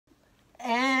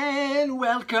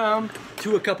Welcome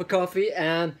to A Cup of Coffee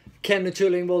and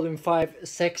Kylling Vol.5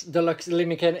 6 Deluxe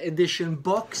LimiKen edition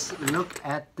box. Look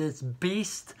at this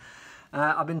beast.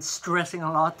 I've been stressing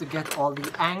a lot to get all the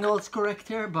angles correct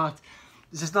here, but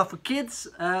this is not for kids.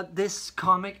 This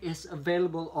comic is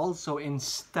available also in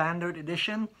standard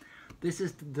edition. This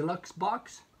is the deluxe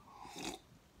box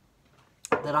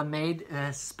that I made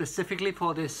specifically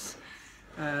for this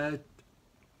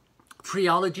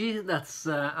trilogy that's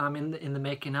I'm in the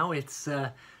making now. It's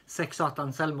Sex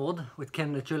Satan Selvmord with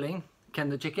Ken the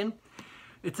Chicken.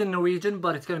 It's in Norwegian,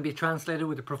 but it's going to be translated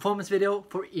with a performance video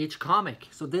for each comic.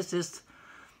 So this is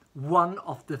one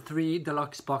of the 3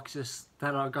 deluxe boxes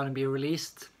that are going to be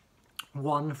released,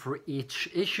 one for each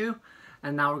issue.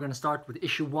 And now we're going to start with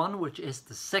issue 1, which is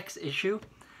the sex issue,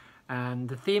 and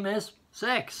the theme is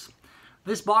sex.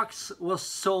 This box was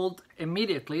sold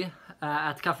immediately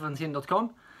at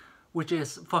fanzine.com, which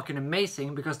is fucking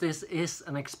amazing because this is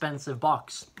an expensive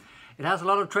box. It has a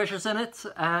lot of treasures in it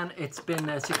and it's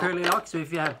been securely locked, so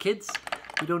if you have kids,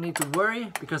 you don't need to worry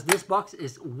because this box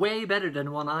is way better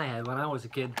than one I had when I was a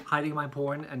kid, hiding my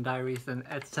porn and diaries and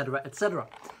etc, etc.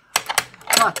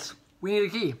 But we need a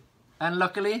key, and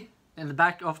luckily in the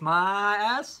back of my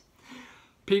ass,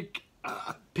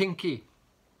 pinky,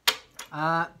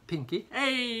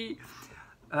 hey!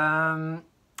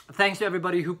 Thanks to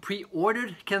everybody who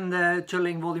pre-ordered Ken the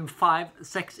Kylling Vol.5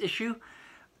 sex issue.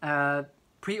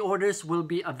 Pre-orders will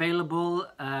be available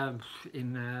on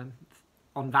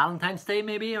Valentine's Day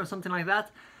maybe, or something like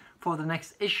that, for the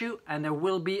next issue. And there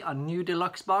will be a new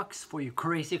deluxe box for you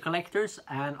crazy collectors,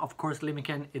 and of course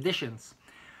LimiKen editions.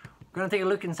 We're gonna take a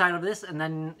look inside of this and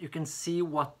then you can see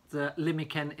what the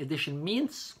LimiKen edition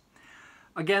means.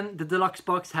 Again, the deluxe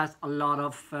box has a lot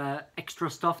of extra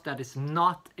stuff that is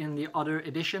not in the other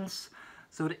editions.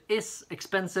 So it is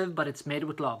expensive, but it's made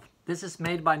with love. This is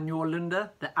made by Norwegian,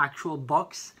 the actual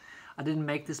box. I didn't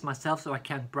make this myself, so I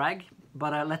can't brag.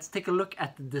 But let's take a look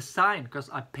at the design, because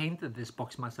I painted this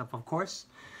box myself, of course.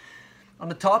 On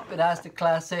the top, it has the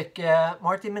classic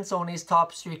Martin Mentzoni's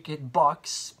top secret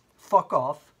box, fuck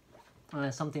off.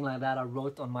 Something like that I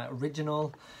wrote on my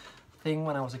original thing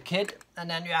when I was a kid. And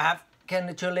then you have Ken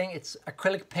the Kylling, it's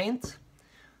acrylic paint.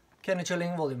 Ken the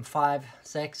Kylling Vol.5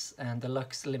 6 and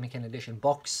Deluxe LimiKen edition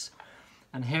box.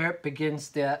 And here begins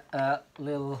the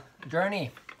little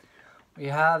journey. We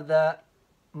have the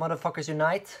Motherfuckers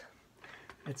Unite.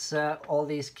 It's all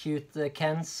these cute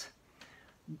Kens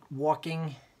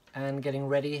walking and getting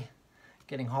ready,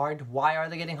 getting hard. Why are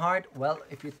they getting hard? Well,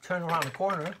 if you turn around the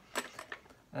corner,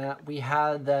 we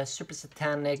have the super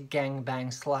satanic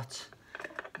gangbang slut.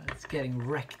 It's getting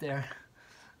wrecked there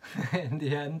in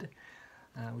the end.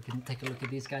 We can take a look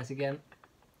at these guys again.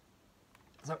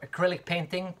 So acrylic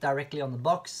painting directly on the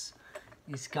box.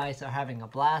 These guys are having a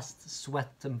blast.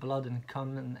 Sweat and blood and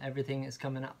cum and everything is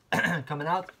coming out. coming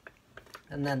out.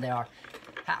 And then they are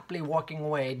happily walking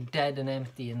away, dead and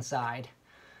empty inside.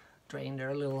 Drain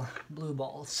their little blue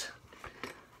balls.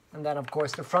 And then of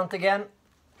course the front again.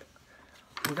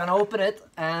 We're gonna open it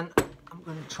and I'm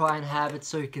gonna try and have it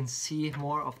so you can see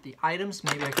more of the items.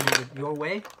 Maybe I can do it your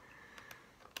way.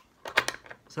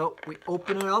 So we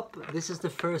open it up. This is the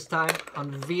first time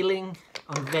unveiling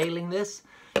this.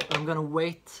 I'm gonna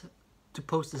wait to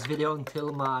post this video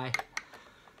until my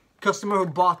customer who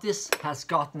bought this has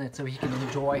gotten it, so he can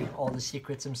enjoy all the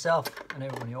secrets himself. And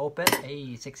then when you open,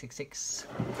 hey, 666,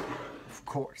 of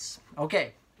course.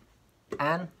 Okay,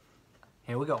 and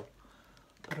here we go.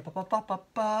 I'm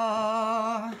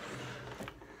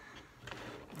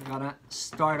gonna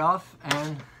start off,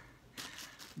 and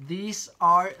these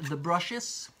are the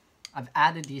brushes. I've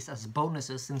added these as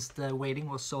bonuses since the waiting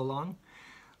was so long.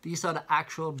 These are the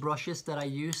actual brushes that I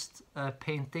used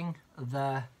painting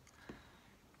the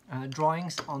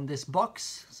drawings on this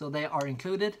box. So they are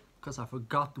included because I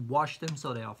forgot to wash them,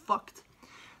 so they are fucked.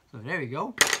 So there you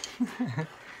go.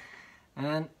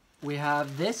 And we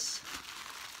have this.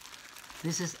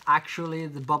 This is actually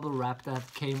the bubble wrap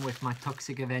that came with my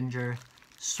Toxic Avenger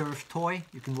surf toy.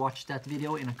 You can watch that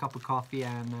video in A Cup of Coffee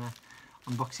and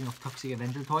unboxing of Toxic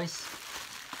Avenger toys.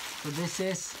 So this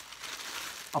is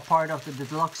a part of the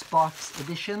deluxe box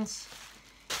editions.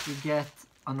 You get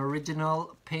an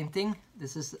original painting.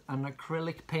 This is an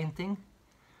acrylic painting.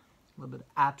 A little bit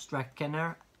abstract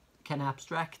Ken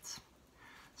abstract.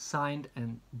 Signed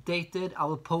and dated. I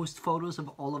will post photos of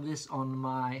all of this on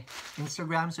my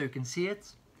Instagram so you can see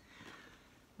it.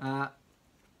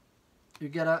 You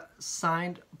get a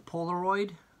signed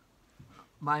Polaroid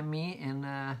by me in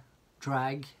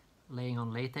drag, laying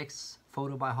on latex,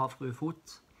 photo by Havfru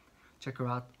Fot. Check her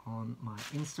out on my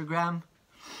Instagram.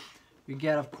 You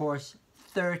get, of course,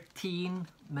 13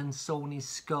 Mentzoni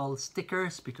skull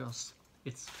stickers because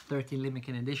it's 13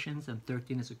 LimiKen editions and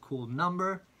 13 is a cool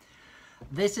number.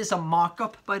 This is a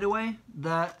mock-up, by the way,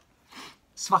 the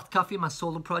Kaffi, my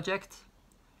solo project.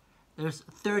 There's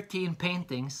 13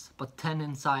 paintings, but 10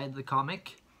 inside the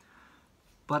comic.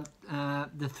 But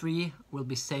the 3 will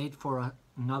be saved for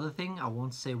another thing, I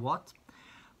won't say what.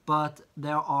 But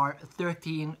there are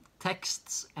 13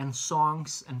 texts and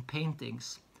songs and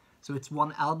paintings. So it's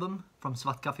one album from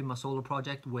Kaffi, my solo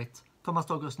project, with Thomas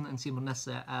Torgersen and Simon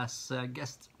Nesse as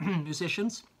guest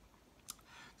musicians.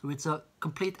 So it's a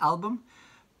complete album,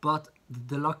 but the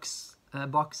deluxe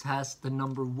box has the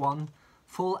 #1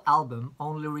 full album,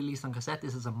 only released on cassette.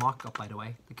 This is a mock-up, by the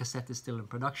way. The cassette is still in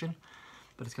production,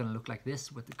 but it's gonna look like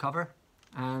this with the cover.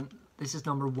 And this is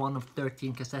 #1 of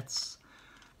 13 cassettes,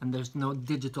 and there's no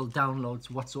digital downloads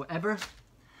whatsoever.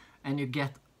 And you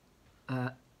get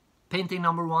painting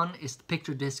 #1 is the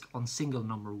picture disc on single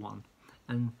 #1,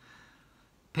 and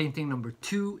painting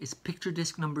 #2 is picture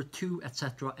disc #2,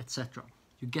 etc., etc.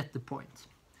 You get the point.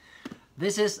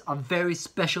 This is a very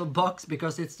special box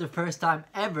because it's the first time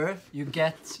ever you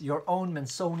get your own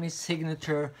Mentzoni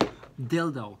signature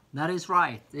dildo. That is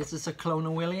right. This is a Clone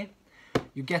of Willy.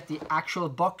 You get the actual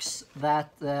box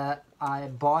that I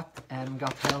bought and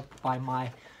got help by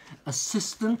my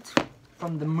assistant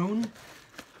from the moon.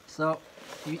 So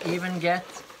you even get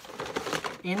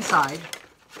inside,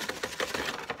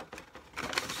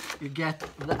 you get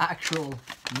the actual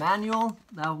manual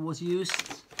that was used.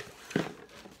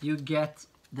 You get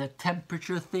the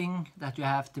temperature thing that you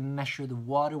have to measure the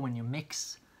water when you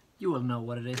mix. You will know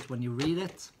what it is when you read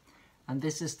it. And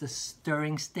this is the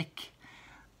stirring stick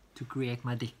to create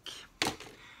my dick.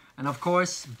 And of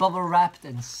course, bubble wrapped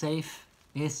and safe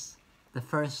is the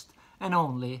first and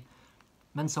only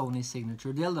Mentzoni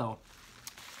signature dildo.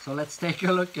 So let's take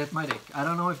a look at my dick. I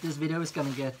don't know if this video is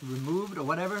gonna get removed or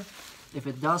whatever. If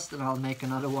it does, then I'll make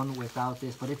another one without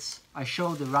this. But I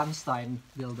showed the Rammstein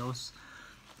dildos.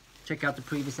 Check out the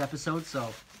previous episode.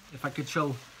 So if I could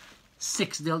show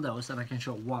 6 dildos, then I can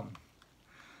show 1.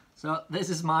 So this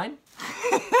is mine.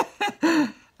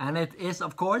 And it is,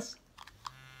 of course,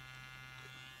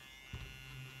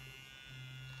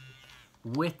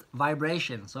 with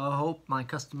vibration. So I hope my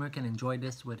customer can enjoy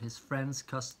this with his friends,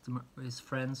 his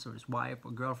friends or his wife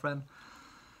or girlfriend.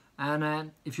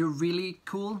 And if you're really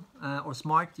cool or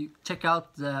smart, you check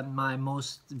out my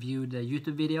most viewed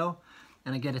YouTube video,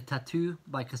 and I get a tattoo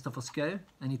by Christopher Skau,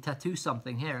 and he tattoos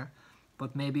something here,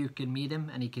 but maybe you can meet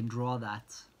him and he can draw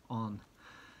that on.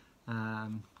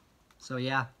 So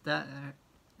yeah,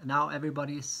 now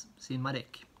everybody's seen my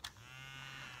dick.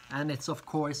 And it's of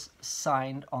course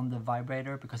signed on the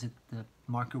vibrator because the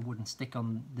marker wouldn't stick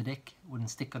on the dick,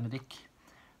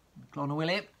 Clone of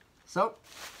Willy. So,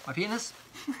 my penis.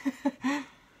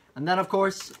 And then of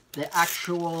course, the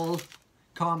actual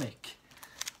comic.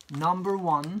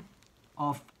 #1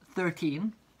 of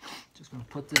 13. Just gonna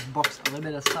put this box a little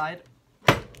bit aside.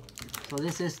 So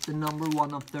this is the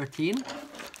 #1 of 13.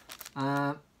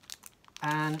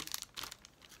 And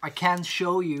I can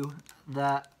show you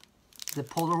the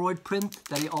Polaroid print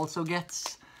that he also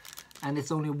gets. And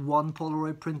it's only one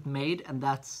Polaroid print made, and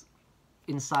that's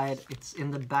inside, it's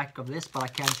in the back of this, but I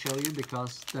can't show you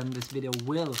because then this video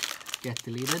will get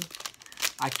deleted.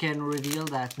 I can reveal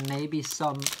that maybe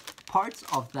some parts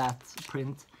of that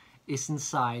print is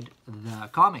inside the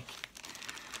comic.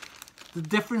 The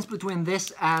difference between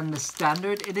this and the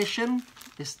standard edition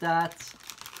is that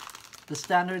the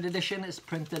standard edition is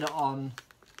printed on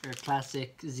a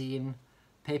classic zine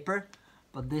paper,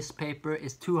 but this paper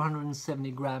is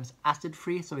 270 grams acid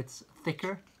free, so it's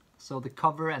thicker. So the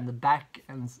cover and the back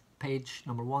and page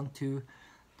 #1, 2,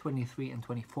 23 and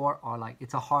 24 are like,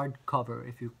 it's a hard cover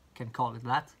if you can call it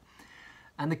that.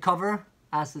 And the cover,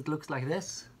 as it looks like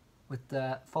this with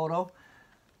the photo,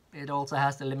 it also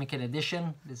has the LimiKen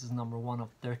edition. This is #1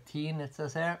 of 13, it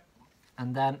says here.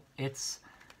 And then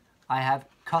I have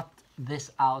cut this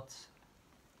out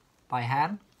by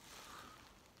hand.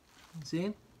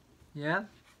 See? Yeah?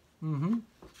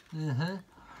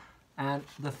 And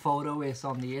the photo is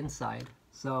on the inside.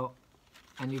 So,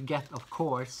 and you get, of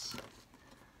course,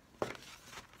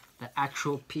 the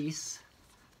actual piece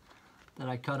that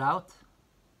I cut out.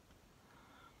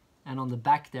 And on the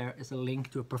back there is a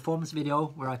link to a performance video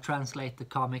where I translate the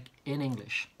comic in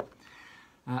English.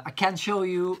 I can't show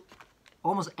you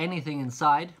almost anything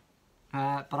inside,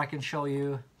 but I can show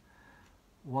you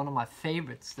one of my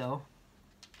favorites though,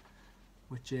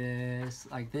 which is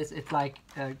like this. It's like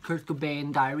Kurt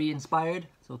Cobain diary inspired,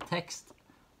 so text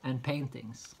and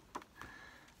paintings.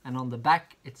 And on the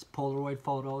back it's Polaroid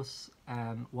photos,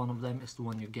 and one of them is the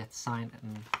one you get signed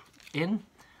and in.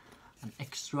 An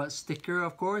extra sticker,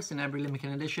 of course, in every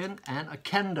LimiKen edition, and a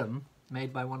Kendom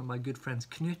made by one of my good friends,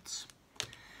 Knut.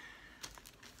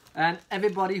 And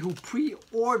everybody who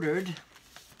pre-ordered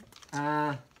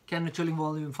Kylling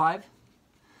Vol.5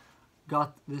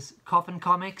 got this coffin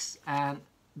comics, and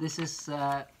this is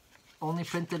only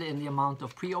printed in the amount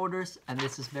of pre-orders, and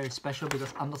this is very special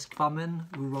because Anders Kvammen,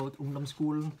 who wrote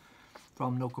Ungdomsskolen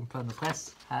from No Comprendre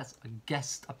Press, has a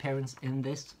guest appearance in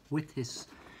this with his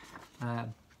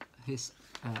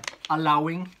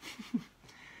allowing.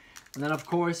 And then of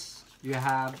course you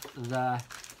have the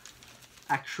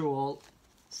actual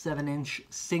 7-inch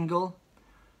single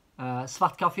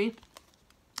Svart Kaffi,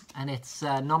 and it's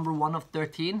number 1 of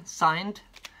 13 signed,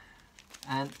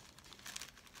 and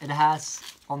it has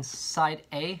on side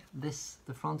A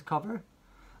the front cover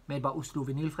made by Oslo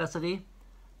Vinylfresseri,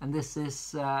 and this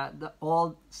is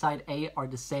all side A are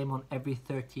the same on every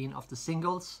 13 of the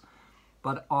singles,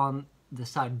 but on the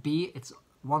side B it's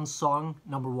one song,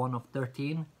 number 1 of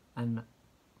 13, and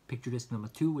picture disc number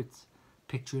 2 with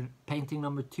picture painting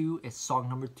number 2 is song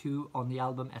number 2 on the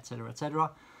album, etc,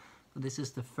 etc. So this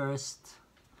is the first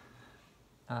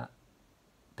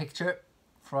picture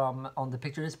from on the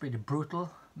picture. Is pretty brutal,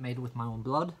 made with my own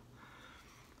blood.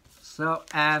 So,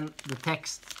 and the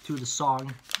text to the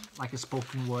song, like a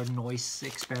spoken word noise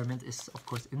experiment, is of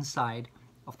course inside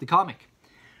of the comic.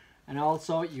 And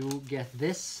also you get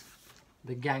this,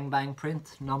 the gangbang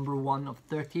print, number 1 of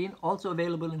 13, also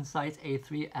available in size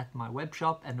A3 at my web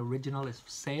shop, and original is for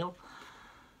sale.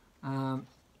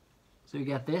 So you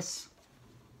get this,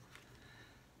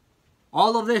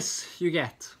 all of this you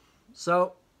get.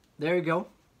 So there you go,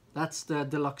 that's the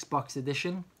deluxe box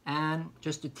edition. And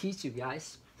just to tease you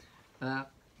guys, I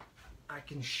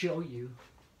can show you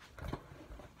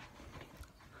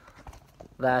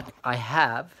that I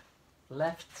have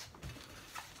left.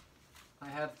 I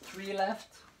have 3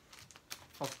 left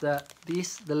of the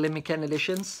LimiKen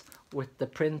editions with the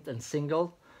print and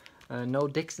single. No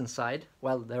dicks inside.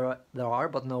 Well, there are,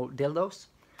 but no dildos.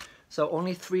 So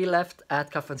only 3 left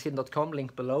at kaffanzine.com,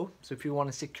 link below. So if you want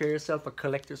to secure yourself a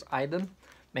collector's item,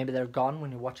 maybe they're gone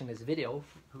when you're watching this video,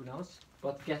 who knows?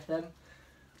 But get them.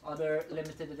 Other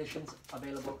limited editions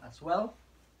available as well.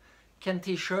 Ken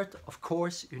t-shirt, of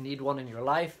course, you need one in your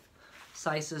life.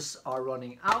 Sizes are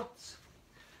running out.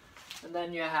 And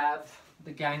then you have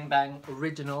the gangbang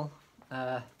original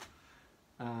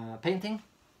painting,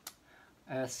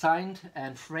 signed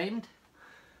and framed,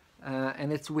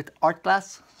 and it's with art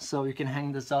glass, so you can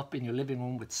hang this up in your living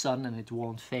room with sun and it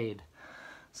won't fade.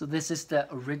 So this is the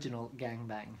original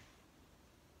gangbang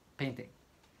painting.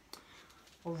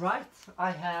 Alright,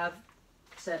 I have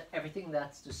said everything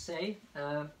that's to say.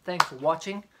 Thanks for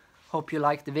watching. Hope you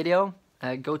liked the video.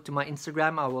 Go to my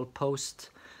Instagram, I will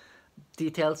post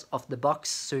details of the box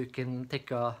so you can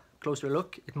take a closer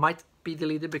look. It might be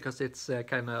deleted because it's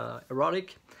kind of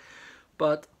erotic,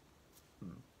 but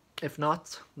if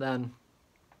not, then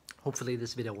hopefully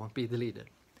this video won't be deleted.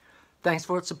 Thanks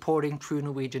for supporting true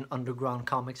Norwegian underground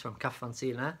comics from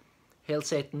Kaffanzine. Hail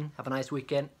Satan, have a nice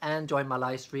weekend, and join my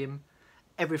live stream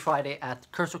every Friday at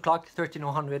cursor clock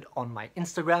 1300 on my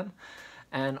Instagram,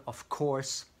 and of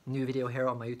course new video here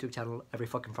on my YouTube channel every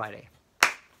fucking Friday.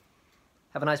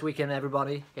 Have a nice weekend,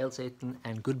 everybody. Hail Satan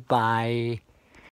and goodbye.